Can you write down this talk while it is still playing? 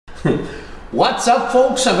What's up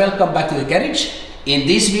folks, and welcome back to the garage. In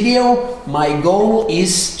this video my goal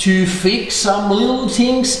is to fix some little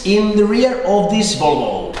things in the rear of this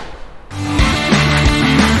Volvo.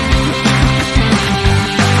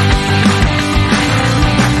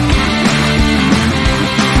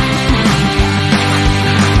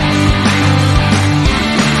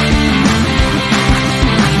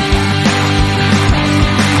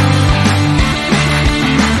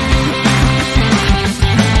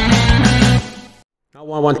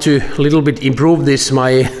 I want to a little bit improve this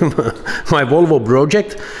my Volvo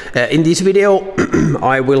project. In this video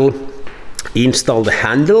I will install the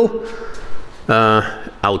handle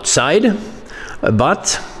outside,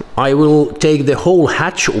 but I will take the whole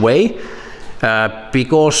hatch away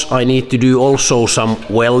because I need to do also some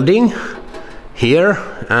welding here,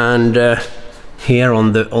 and here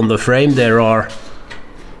on the frame there are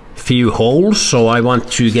few holes, so I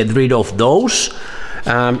want to get rid of those.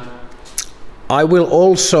 I will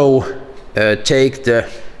also take the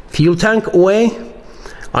fuel tank away.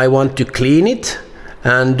 I want to clean it,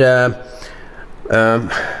 and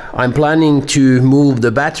I'm planning to move the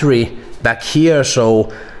battery back here,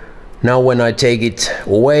 so now when I take it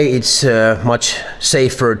away it's much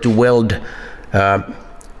safer to weld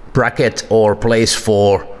bracket or place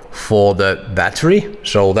for the battery.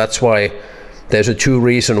 So that's why there's two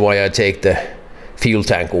reasons why I take the fuel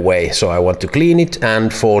tank away. So I want to clean it,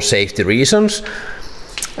 and for safety reasons.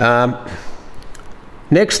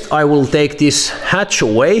 Next I will take this hatch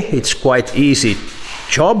away. It's quite easy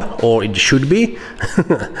job, or it should be.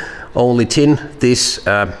 Only tin this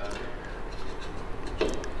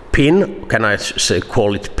pin, can I say,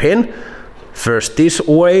 call it pin? First this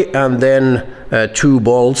away, and then two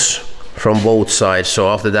bolts from both sides. So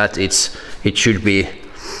after that it should be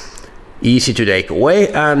easy to take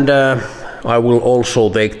away, and I will also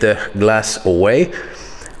take the glass away.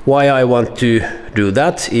 Why I want to do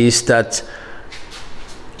that is that,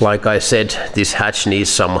 like I said, this hatch needs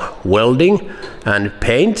some welding and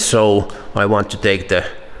paint, so I want to take the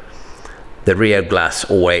rear glass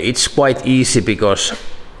away. It's quite easy because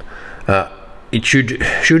it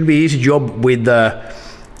should be easy job with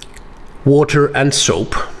water and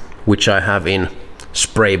soap, which I have in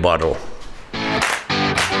spray bottle.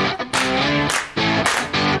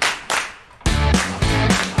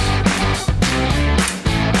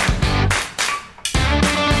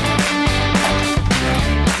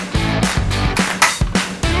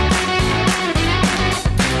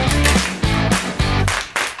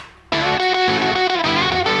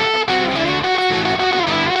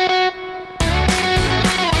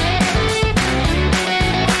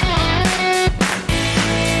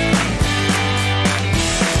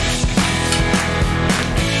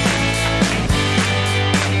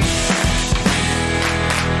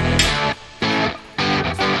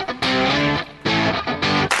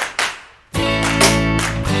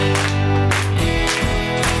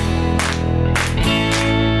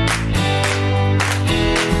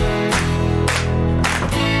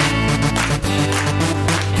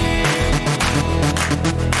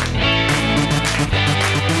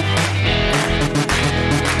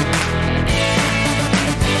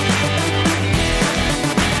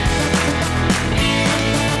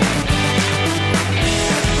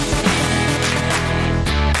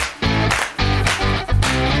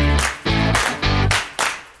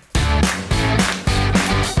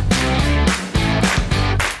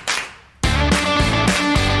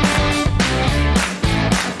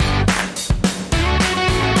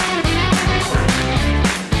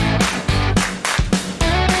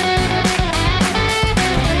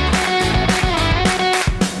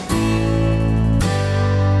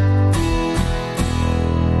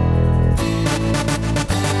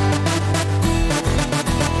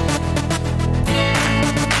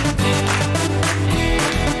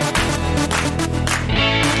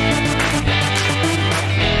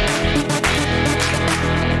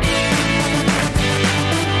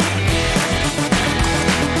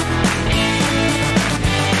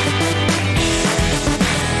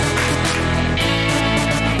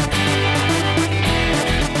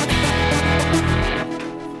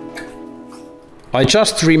 I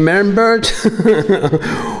just remembered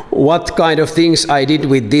what kind of things I did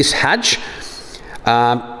with this hatch.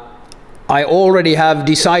 I already have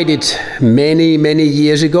decided many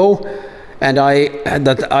years ago, and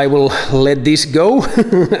that I will let this go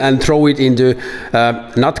and throw it into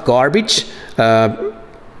not garbage,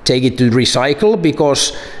 take it to recycle,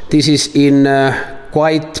 because this is in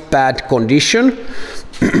quite bad condition.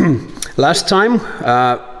 Last time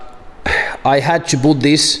I had to put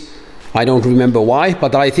this, I don't remember why,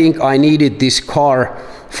 but I think I needed this car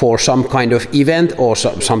for some kind of event or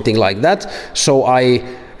something like that. So I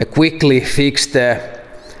quickly fixed the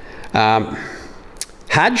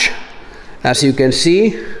hatch. As you can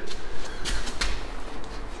see,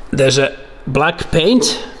 there's a black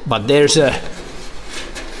paint, but there's a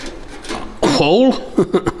hole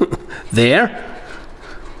there,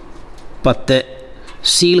 but the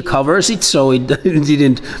seal covers it, so it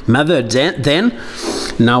didn't matter then.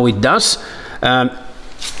 Now it does. I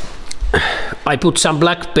put some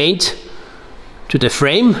black paint to the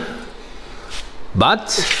frame,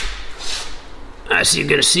 but as you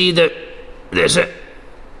can see, there's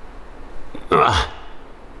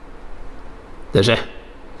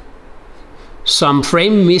some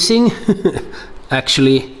frame missing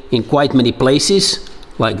actually in quite many places,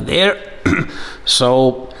 like there.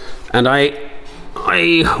 So, and I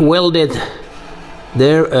welded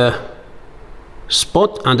there a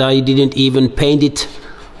spot, and I didn't even paint it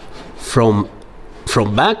from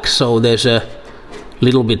back, so there's a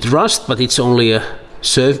little bit rust, but it's only a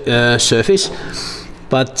surface.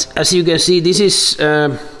 But as you can see, this is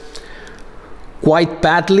quite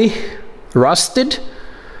badly rusted,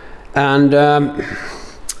 and the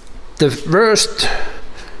worst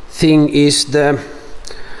thing is the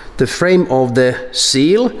frame of the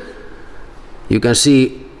seal. You can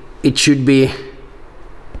see it should be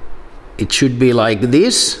like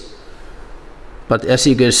this, but as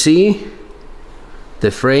you can see,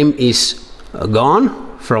 the frame is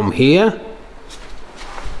gone from here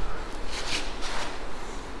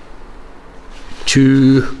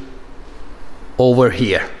to over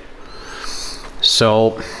here.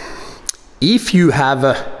 So if you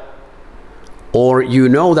have or you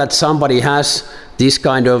know that somebody has this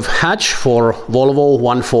kind of hatch for Volvo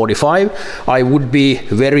 145, I would be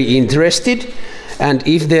very interested. And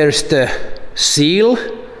if there's the seal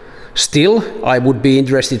still, I would be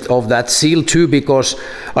interested of that seal too, because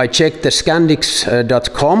I checked the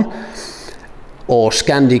Scandix.com or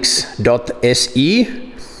Scandix.se.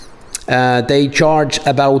 They charge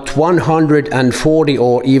about 140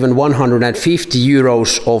 or even 150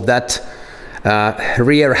 euros of that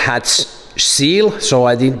rear hatch seal. So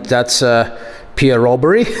I think that's pure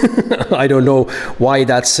robbery. I don't know why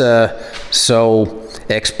that's so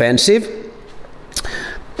expensive.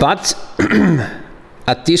 But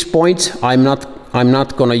at this point, I'm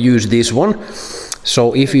not gonna use this one.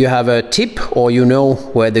 So if you have a tip or you know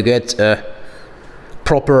where to get a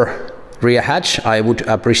proper rear hatch, I would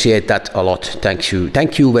appreciate that a lot. Thank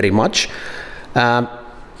you very much.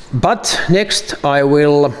 But next I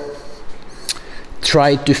will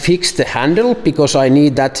try to fix the handle, because I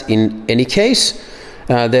need that in any case.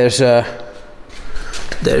 I gotta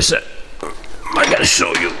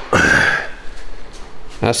show you.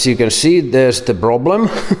 As you can see, there's the problem.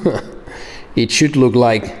 It should look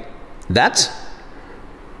like that,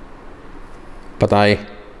 but I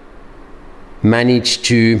managed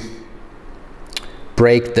to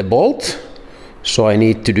break the bolt, so I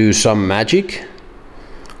need to do some magic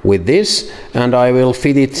with this, and I will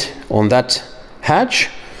fit it on that hatch,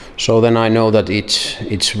 so then I know that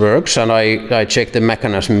it works. And I check the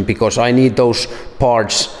mechanism, because I need those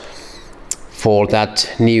parts for that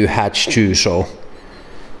new hatch too. So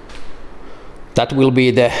that will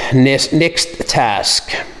be the next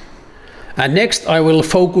task. And next I will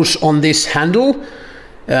focus on this handle.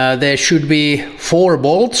 There should be 4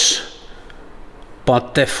 bolts,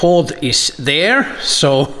 but the 4th is there,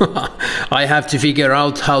 so I have to figure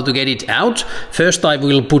out how to get it out. First I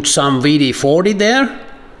will put some WD-40 there,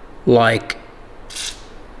 like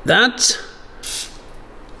that.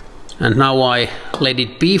 And now I let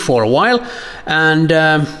it be for a while, and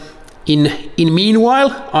in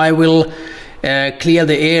meanwhile I will clear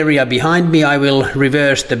the area behind me. I will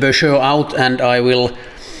reverse the washer out, and I will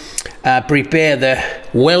prepare the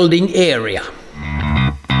welding area.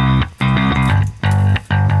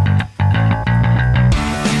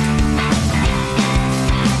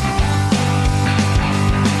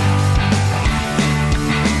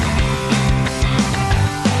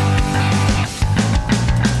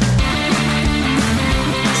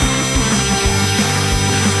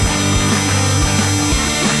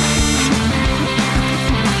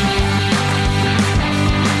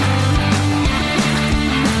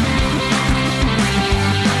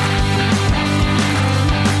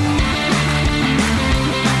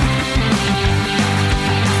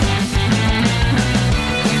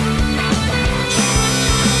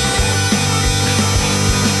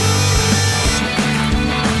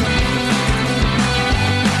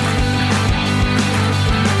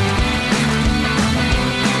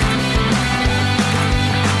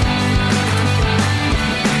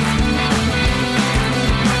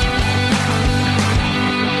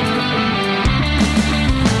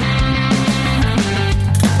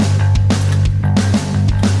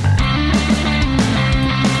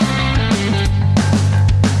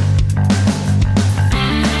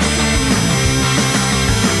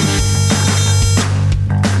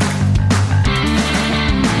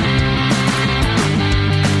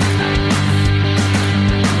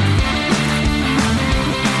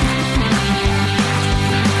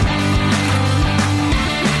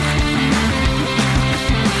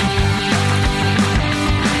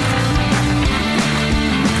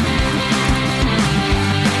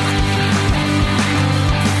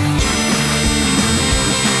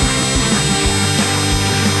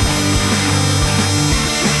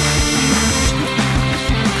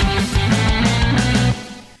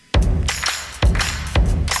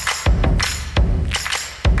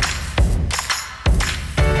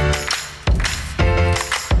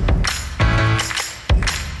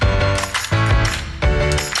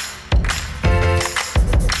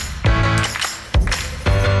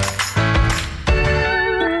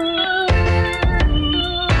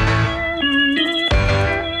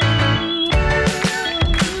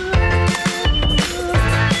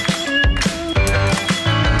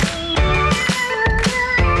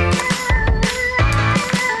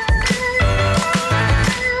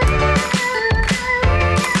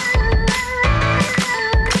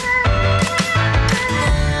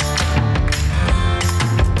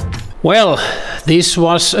 Well, this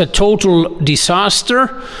was a total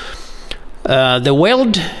disaster. The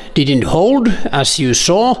weld didn't hold, as you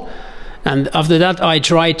saw, and after that I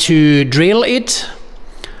tried to drill it,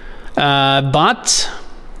 but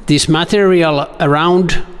this material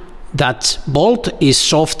around that bolt is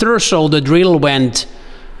softer, so the drill went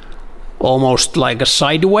almost like a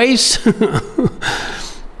sideways.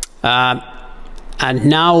 And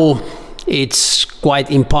now it's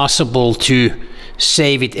quite impossible to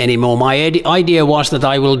save it anymore. My idea was that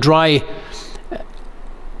I will drill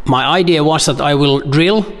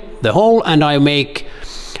the hole and I make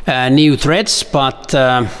new threads, but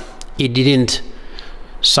it didn't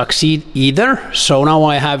succeed either. So now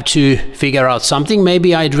I have to figure out something.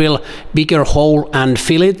 Maybe I drill bigger hole and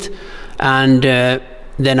fill it, and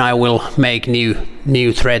then I will make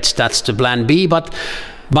new threads. That's the plan B. But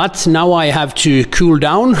now I have to cool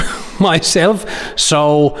down myself.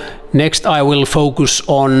 So next I will focus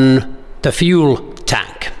on the fuel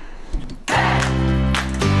tank.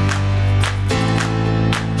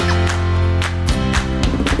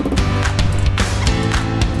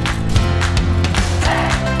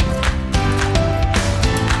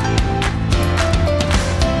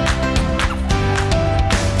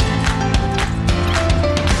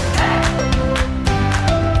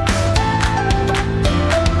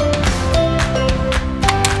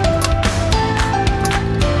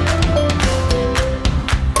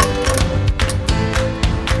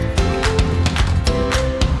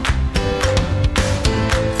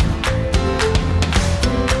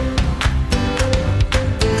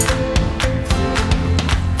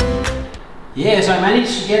 Yes, I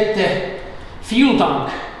managed to get the fuel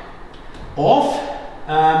tank off,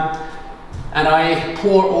 and I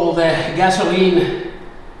pour all the gasoline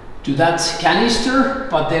to that canister,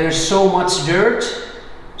 but there is so much dirt,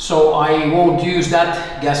 so I won't use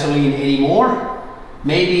that gasoline anymore.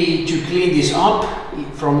 Maybe to clean this up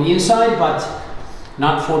from inside, but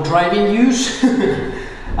not for driving use.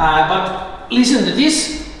 But listen to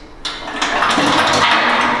this.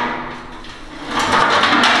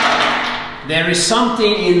 There is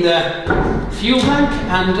something in the fuel tank,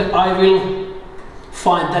 and I will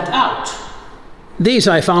find that out. These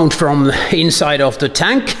I found from the inside of the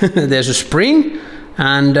tank. There's a spring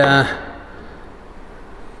and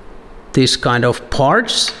this kind of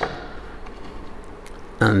parts,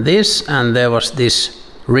 and this, and there was this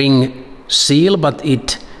ring seal, but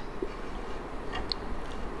it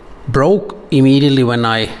broke immediately when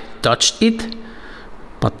I touched it.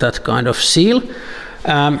 But that kind of seal.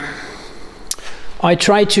 I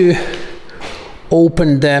try to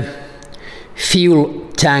open the fuel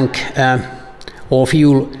tank or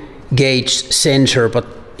fuel gauge sensor, but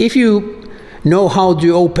if you know how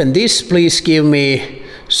to open this, please give me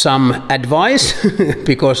some advice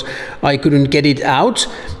because I couldn't get it out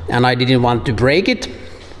and I didn't want to break it,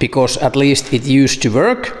 because at least it used to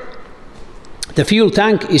work. The fuel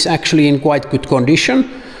tank is actually in quite good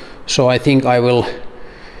condition, so I think I will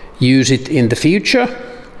use it in the future.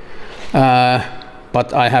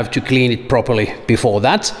 But I have to clean it properly before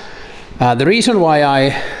that. The reason why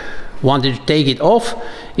I wanted to take it off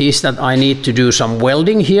is that I need to do some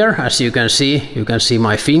welding here. As you can see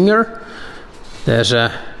my finger. There's a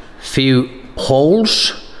few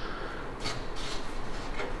holes,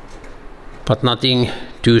 but nothing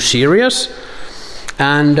too serious.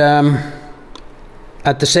 And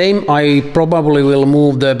at the same, I probably will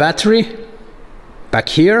move the battery back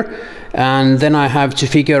here, and then I have to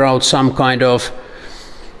figure out some kind of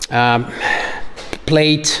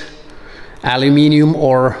plate, aluminium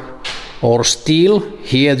or steel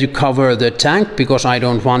here to cover the tank, because I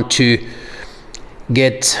don't want to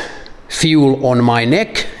get fuel on my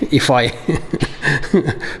neck if I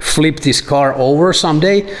flip this car over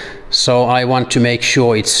someday. So I want to make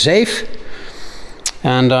sure it's safe,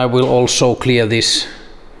 and I will also clear this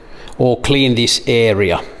or clean this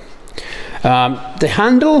area. The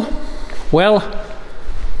handle, well,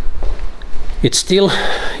 it's still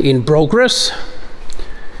in progress.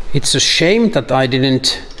 It's a shame that I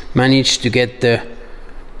didn't manage to get the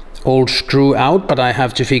old screw out, but I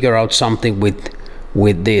have to figure out something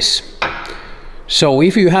with this. So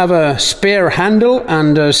if you have a spare handle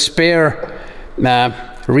and a spare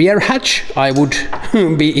rear hatch, I would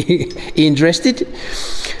be interested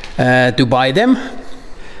to buy them.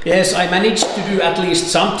 Yes, I managed to do at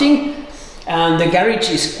least something, and the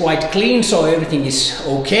garage is quite clean, so everything is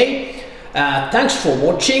okay. Thanks for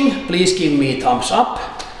watching. Please give me a thumbs up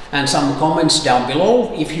and some comments down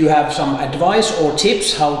below if you have some advice or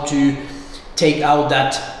tips how to take out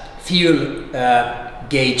that fuel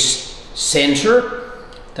gauge sensor.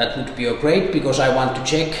 That would be great, because I want to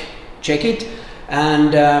check it.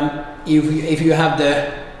 And if you have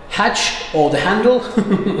the hatch or the handle,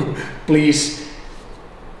 please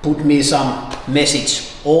put me some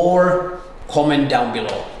message or comment down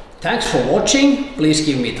below. Thanks for watching. Please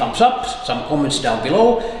give me thumbs up, some comments down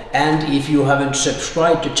below, and if you haven't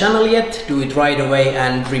subscribed to channel yet, do it right away,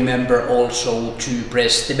 and remember also to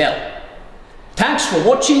press the bell. Thanks for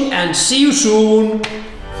watching and see you soon.